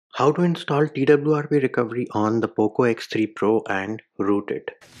How to install TWRP Recovery on the Poco X3 Pro and root it.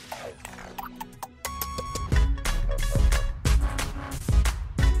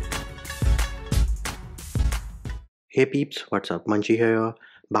 Hey peeps, what's up? Munchie here,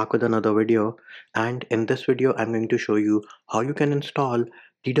 back with another video, and in this video I'm going to show you how you can install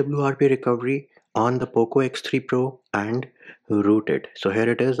TWRP Recovery on the Poco X3 Pro and root it. So here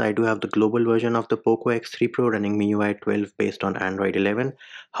it is. I do have the global version of the Poco X3 Pro running MIUI 12 based on Android 11.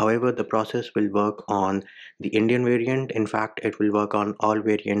 However, the process will work on the Indian variant. In fact, it will work on all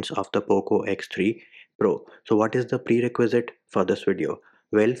variants of the Poco X3 Pro. So what is the prerequisite for this video?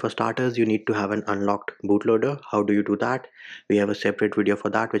 Well, for starters, you need to have an unlocked bootloader. How do you do that? We have a separate video for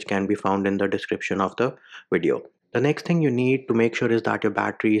that, which can be found in the description of the video. The next thing you need to make sure is that your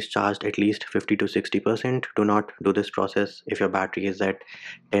battery is charged at least 50 to 60%. Do not do this process if your battery is at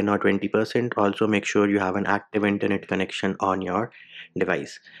 10 or 20%. Also make sure you have an active internet connection on your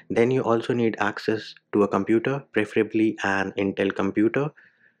device. Then you also need access to a computer, preferably an Intel computer.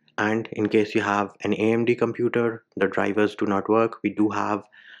 And in case you have an AMD computer, the drivers do not work, we do have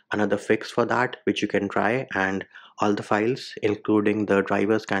another fix for that which you can try, and all the files including the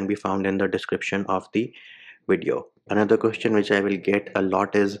drivers can be found in the description of the video. Another question which I will get a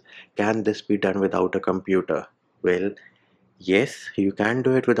lot is, can this be done without a computer? Well, yes, you can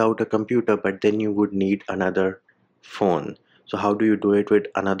do it without a computer, but then you would need another phone. So how do you do it with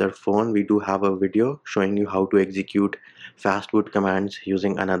another phone? We do have a video showing you how to execute Fastboot commands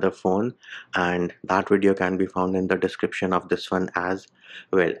using another phone, and that video can be found in the description of this one as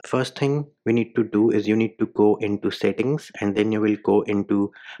well. First thing we need to do is you need to go into settings, and then you will go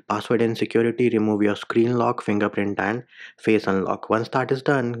into password and security, remove your screen lock, fingerprint and face unlock. Once that is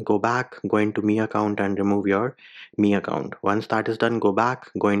done, go back, go into Me account and remove your Me account. Once that is done, go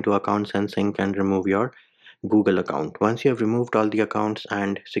back, go into accounts and sync and remove your Google account. Once you have removed all the accounts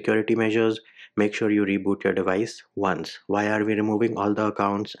and security measures, make sure you reboot your device once. Why are we removing all the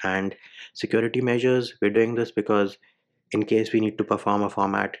accounts and security measures? We're doing this because in case we need to perform a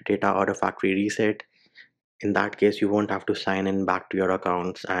format data or a factory reset, in that case you won't have to sign in back to your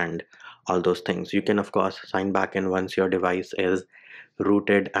accounts and all those things. You can of course sign back in once your device is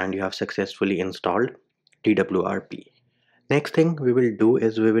rooted and you have successfully installed TWRP. Next thing we will do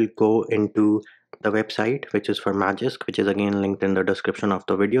is we will go into the website which is for Magisk, which is again linked in the description of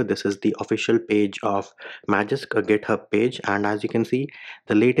the video. This is the official page of Magisk, a GitHub page, and as you can see,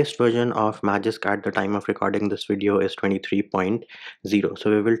 the latest version of Magisk at the time of recording this video is 23.0. So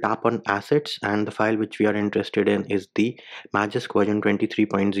we will tap on assets, and the file which we are interested in is the Magisk version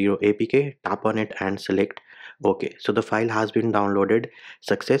 23.0 APK. Tap on it and select OK. So the file has been downloaded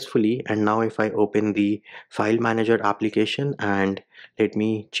successfully, and now if I open the file manager application and let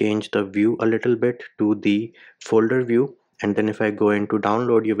me change the view a little bit to the folder view, and then if I go into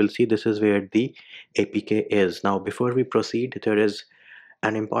download, you will see this is where the APK is. Now before we proceed, there is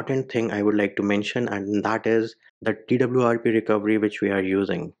an important thing I would like to mention, and that is the TWRP recovery which we are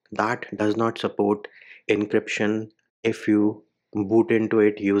using. That does not support encryption if you boot into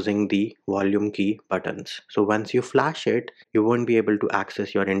it using the volume key buttons. So once you flash it, you won't be able to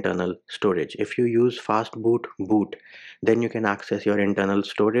access your internal storage. If you use Fastboot boot, then you can access your internal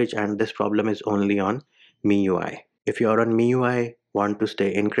storage, and this problem is only on MIUI. If you are on MIUI, want to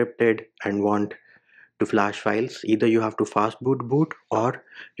stay encrypted and want to flash files, either you have to Fastboot boot or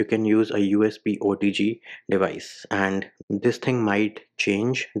you can use a USB OTG device, and this thing might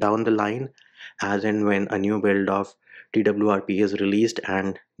change down the line as in when a new build of TWRP is released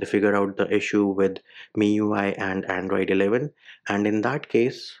and they figure out the issue with MIUI and Android 11, and in that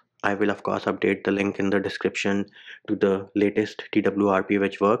case I will of course update the link in the description to the latest TWRP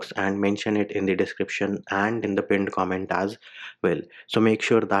which works and mention it in the description and in the pinned comment as well. So make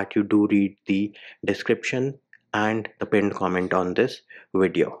sure that you do read the description and the pinned comment on this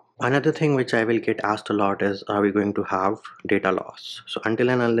video. Another thing which I will get asked a lot is, are we going to have data loss? So until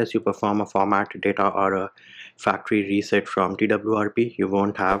and unless you perform a format data or a factory reset from TWRP, you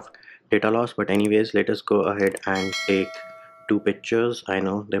won't have data loss. But anyways, let us go ahead and take two pictures. I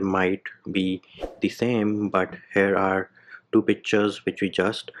know they might be the same, but here are two pictures which we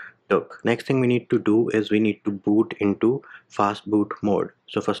just took. Next thing we need to do is we need to boot into Fastboot mode.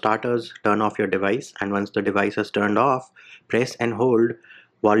 So for starters, turn off your device, and once the device is turned off, press and hold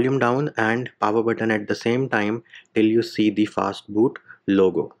volume down and power button at the same time till you see the Fastboot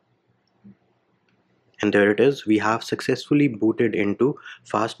logo. And there it is, we have successfully booted into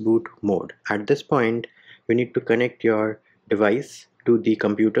Fastboot mode. At this point, we need to connect your device to the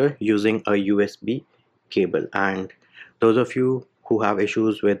computer using a USB cable. And those of you who have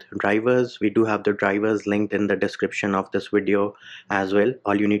issues with drivers, we do have the drivers linked in the description of this video as well.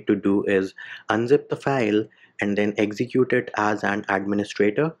 All you need to do is unzip the file and then execute it as an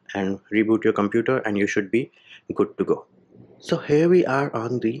administrator and reboot your computer, and you should be good to go. So here we are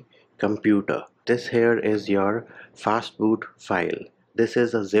on the computer. This here is your Fastboot file. This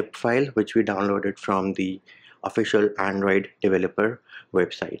is a zip file which we downloaded from the official Android developer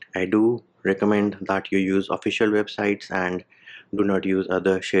website. I do recommend that you use official websites and do not use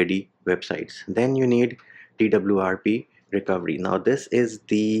other shady websites. Then you need TWRP Recovery. Now this is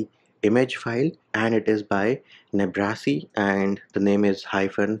the image file and it is by Nebrasi and the name is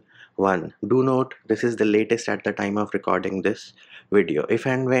 -1. Do note this is the latest at the time of recording this video. If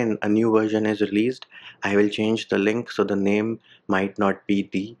and when a new version is released, I will change the link so the name might not be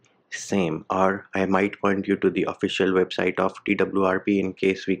the same, or I might point you to the official website of TWRP in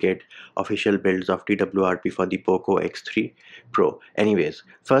case we get official builds of TWRP for the Poco X3 Pro. Anyways,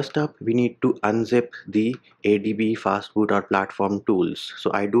 first up we need to unzip the ADB Fastboot or platform tools.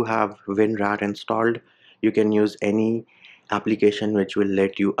 So I do have WinRAR installed. You can use any application which will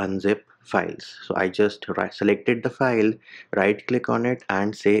let you unzip files. So I just selected the file, right click on it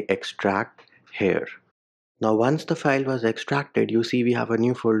and say extract here. Now once the file was extracted, you see we have a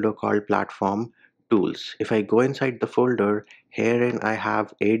new folder called platform tools. If I go inside the folder, herein I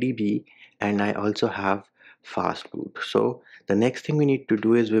have ADB and I also have Fastboot. So the next thing we need to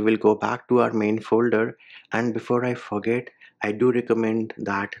do is we will go back to our main folder, and before I forget, I do recommend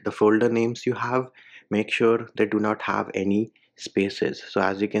that the folder names you have, make sure they do not have any spaces. So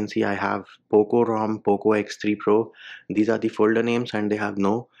as you can see, I have Poco ROM, Poco X3 Pro. These are the folder names and they have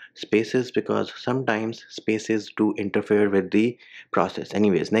no spaces because sometimes spaces do interfere with the process.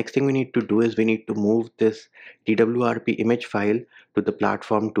 Anyways, next thing we need to do is we need to move this TWRP image file to the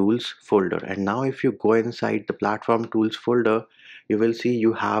platform tools folder. And now if you go inside the platform tools folder, you will see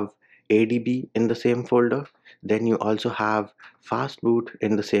you have ADB in the same folder, then you also have Fastboot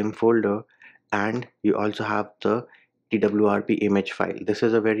in the same folder, and you also have the TWRP image file. This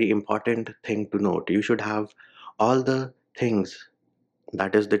is a very important thing to note. You should have all the things,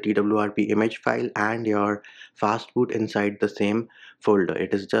 that is the TWRP image file and your Fastboot inside the same folder.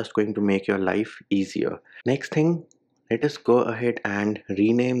 It is just going to make your life easier. Next thing, let us go ahead and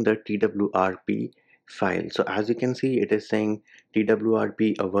rename the TWRP file. So as you can see, it is saying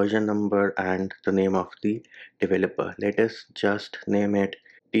TWRP, a version number and the name of the developer. Let us just name it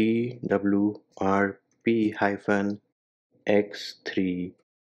TWRP-X3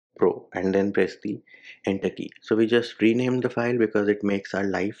 Pro and then press the enter key. So we just renamed the file because it makes our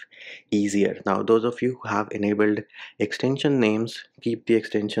life easier. Now those of you who have enabled extension names, keep the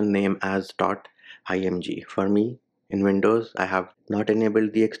extension name as .img. For me in Windows, I have not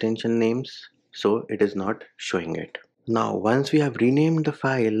enabled the extension names, so it is not showing it. Now once we have renamed the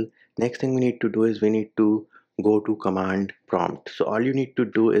file, next thing we need to do is we need to go to command prompt. So all you need to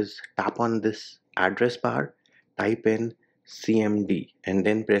do is tap on this address bar, type in cmd and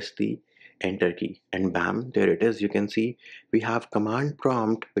then press the enter key, and bam, there it is. You can see we have command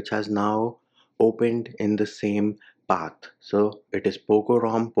prompt which has now opened in the same path. So it is Poco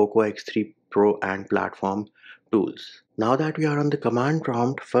ROM, Poco X3 Pro and platform tools. Now that we are on the command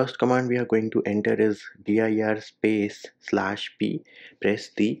prompt, first command we are going to enter is dir space/p, press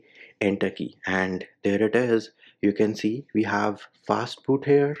the enter key, and there it is. You can see we have Fastboot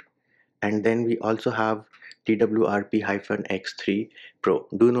here, and then we also have TWRP-X3 Pro.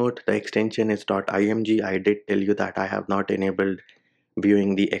 Do note the extension is .img. I did tell you that I have not enabled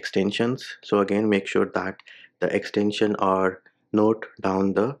viewing the extensions. So again, make sure that the extension or note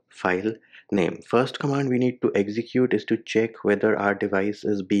down the file name. First command we need to execute is to check whether our device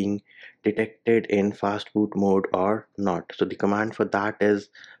is being detected in fastboot mode or not. So the command for that is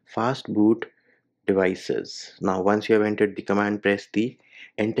fastboot devices. Now once you have entered the command, press the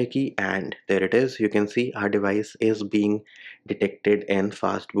enter key, and there it is. You can see our device is being detected in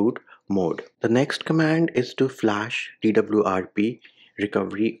fastboot mode. The next command is to flash TWRP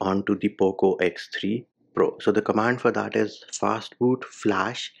recovery onto the Poco X3 Pro. So the command for that is fastboot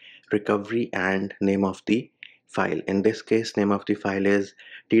flash recovery and name of the file. In this case, name of the file is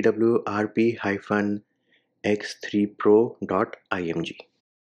twrp-x3pro.img.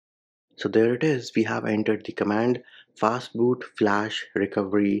 So there it is. We have entered the command fastboot flash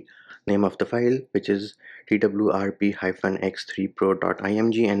recovery, name of the file which is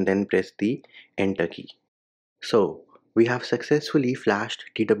twrp-x3pro.img, and then press the enter key. So we have successfully flashed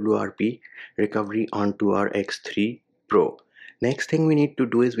TWRP recovery onto our X3 Pro. Next thing we need to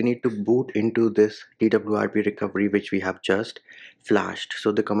do is we need to boot into this TWRP recovery which we have just flashed.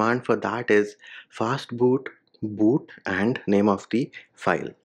 So the command for that is fastboot boot and name of the file.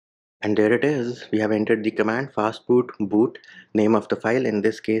 And there it is. We have entered the command fastboot boot, name of the file, in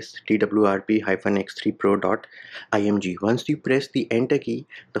this case TWRP-x3pro.img. Once you press the enter key,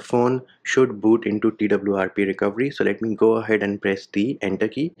 the phone should boot into TWRP recovery. So let me go ahead and press the enter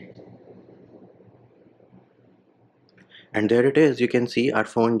key. And there it is. You can see our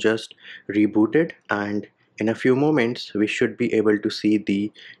phone just rebooted, and in a few moments we should be able to see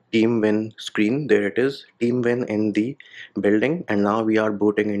the team win screen. There it is, team win in the building, and now we are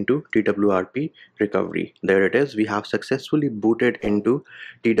booting into TWRP recovery. There it is, we have successfully booted into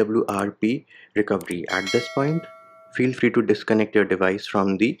TWRP recovery. At this point, feel free to disconnect your device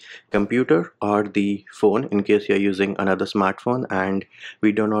from the computer or the phone in case you're using another smartphone and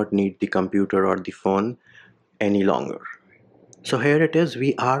we do not need the computer or the phone any longer. So here it is,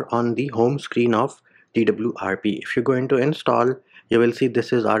 we are on the home screen of TWRP. If you go into install, you will see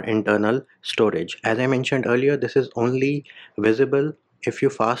this is our internal storage. As I mentioned earlier, this is only visible if you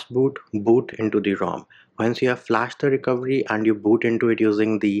fast boot into the ROM. Once you have flashed the recovery and you boot into it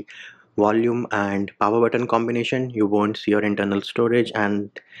using the volume and power button combination, you won't see your internal storage, and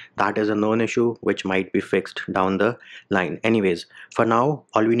that is a known issue which might be fixed down the line. Anyways, for now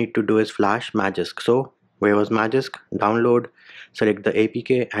all we need to do is flash Magisk. So where was Magisk? Download, select the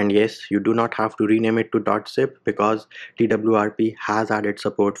APK, and yes, you do not have to rename it to .zip because TWRP has added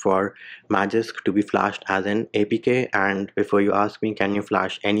support for Magisk to be flashed as an APK. And before you ask me, can you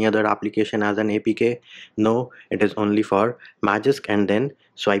flash any other application as an APK? No, it is only for Magisk, and then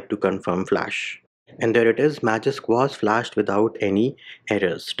swipe to confirm flash. And there it is, Magisk was flashed without any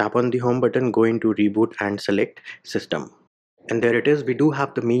errors. Tap on the home button, go into reboot and select system. And there it is, we do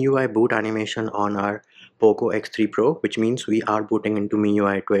have the MIUI boot animation on our Poco X3 Pro, which means we are booting into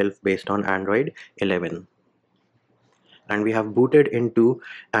MIUI 12 based on Android 11. And we have booted into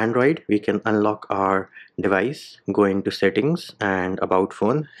Android. We can unlock our device, go into settings and about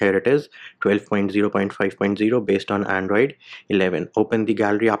phone. Here it is, 12.0.5.0 based on Android 11. Open the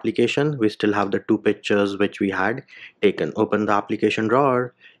gallery application. We still have the two pictures which we had taken. Open the application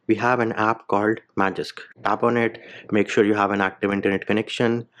drawer. We have an app called Magisk. Tap on it, make sure you have an active internet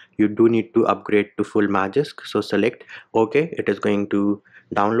connection. You do need to upgrade to full Magisk, so select OK. It is going to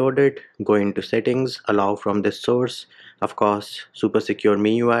download it, go into settings, allow from this source. Of course, super secure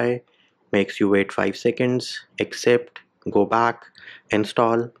MIUI, makes you wait 5 seconds, accept, go back,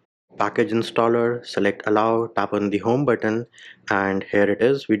 install. Package installer, select allow, tap on the home button, and here it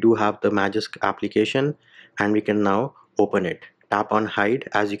is, we do have the Magisk application and we can now open it. Tap on hide.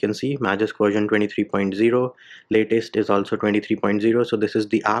 As you can see, Magisk version 23.0, latest is also 23.0. so this is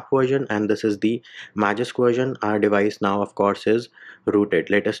the app version and this is the Magisk version. Our device now of course is rooted.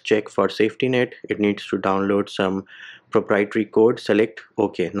 Let us check for safety net. It needs to download some proprietary code. Select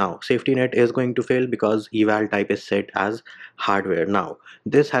OK. Now safety net is going to fail because eval type is set as hardware. Now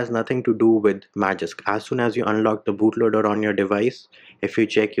this has nothing to do with Magisk. As soon as you unlock the bootloader on your device, if you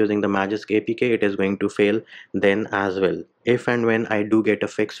check using the Magisk APK, it is going to fail then as well. If and when I do get a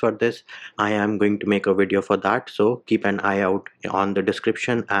fix for this, I am going to make a video for that, so keep an eye out on the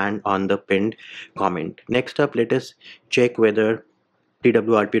description and on the pinned comment. Next up, let us check whether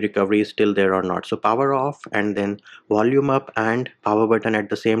TWRP recovery is still there or not. So power off and then volume up and power button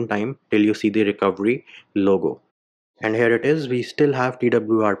at the same time till you see the recovery logo. And here it is, we still have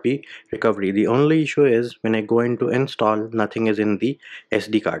TWRP recovery. The only issue is when I go into install, nothing is in the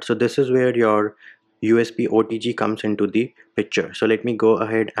SD card. So this is where your USB OTG comes into the picture. So let me go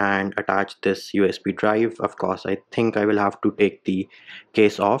ahead and attach this USB drive. Of course, I think I will have to take the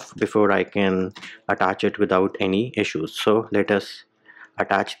case off before I can attach it without any issues. So let us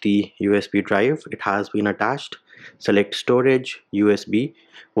attach the USB drive. It has been attached. Select storage, USB,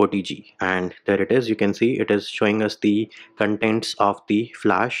 OTG, and there it is. You can see it is showing us the contents of the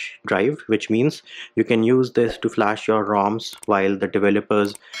flash drive, which means you can use this to flash your ROMs while the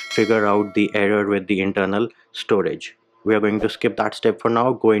developers figure out the error with the internal storage. We are going to skip that step for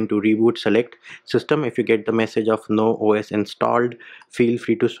now. Go into reboot, select system. If you get the message of no OS installed, feel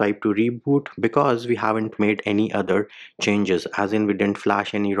free to swipe to reboot because we haven't made any other changes, as in we didn't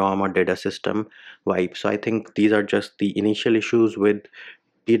flash any ROM or did a system wipe. So I think these are just the initial issues with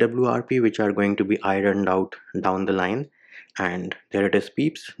TWRP which are going to be ironed out down the line. And there it is,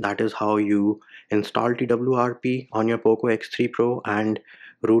 peeps. That is how you install TWRP on your Poco X3 Pro and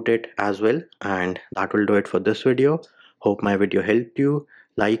root it as well. And that will do it for this video. Hope my video helped you.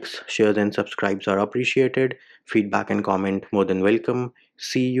 Likes, shares and subscribes are appreciated. Feedback and comment more than welcome.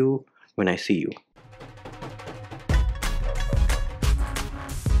 See you when I see you.